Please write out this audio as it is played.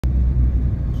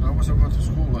was I go to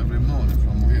school every morning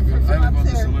from here. I live on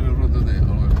this little road today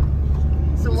already.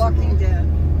 So walking down.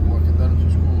 Walking down to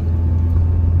school.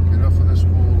 Get off of the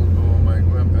school, go to my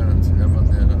grandparents, have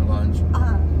their lunch.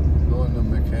 Go in the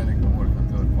mechanical work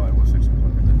until 5 or 6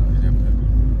 o'clock in the night.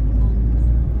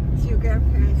 So your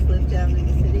grandparents lived down in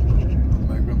the city?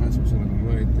 My grandparents was a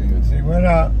great thing. See, when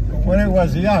I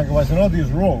was young, it was not this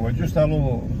road. It was just a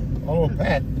little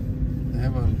path. They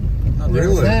have a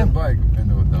bike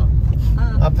kind of down.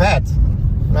 A path,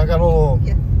 like a little.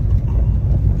 Yeah.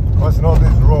 Was not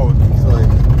this road. It's like,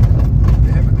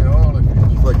 They have it there all the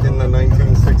kids. it's like in the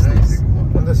 1960s.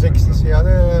 In the 60s,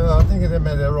 yeah. I think they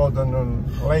made the road in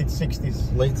the late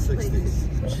 60s. Late 60s.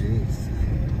 Jeez.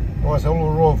 It was a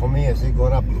little road for me as he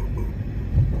going up.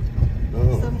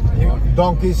 Oh.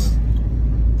 Donkeys,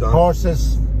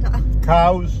 horses,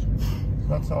 cows.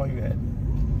 That's all you had.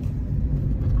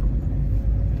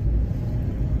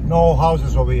 No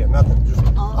houses over here, nothing. Just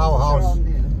our house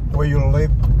where you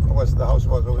live. Was the house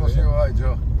was over there. Right,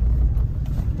 Joe.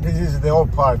 This is the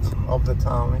old part of the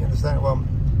town. You understand? Well,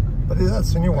 but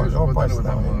that's the new one. The old part of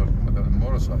town.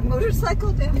 Motorcycle.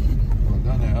 Motorcycle down here. Go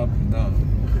down there, up and down.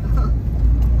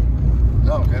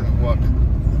 Now can we walk?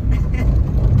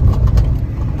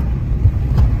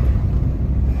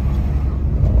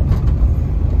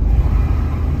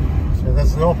 So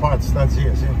that's the old part. Starts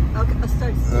here. See? Okay, it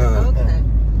starts here. Okay.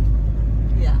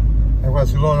 Yeah. There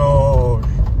was a lot of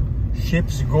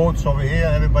ships, goats over here.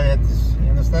 Everybody had this. You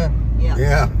understand? Yeah.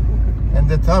 Yeah. And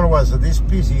the town was this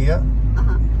piece here.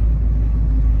 Uh-huh.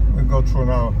 We go through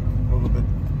now a little bit,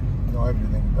 not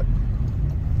everything, but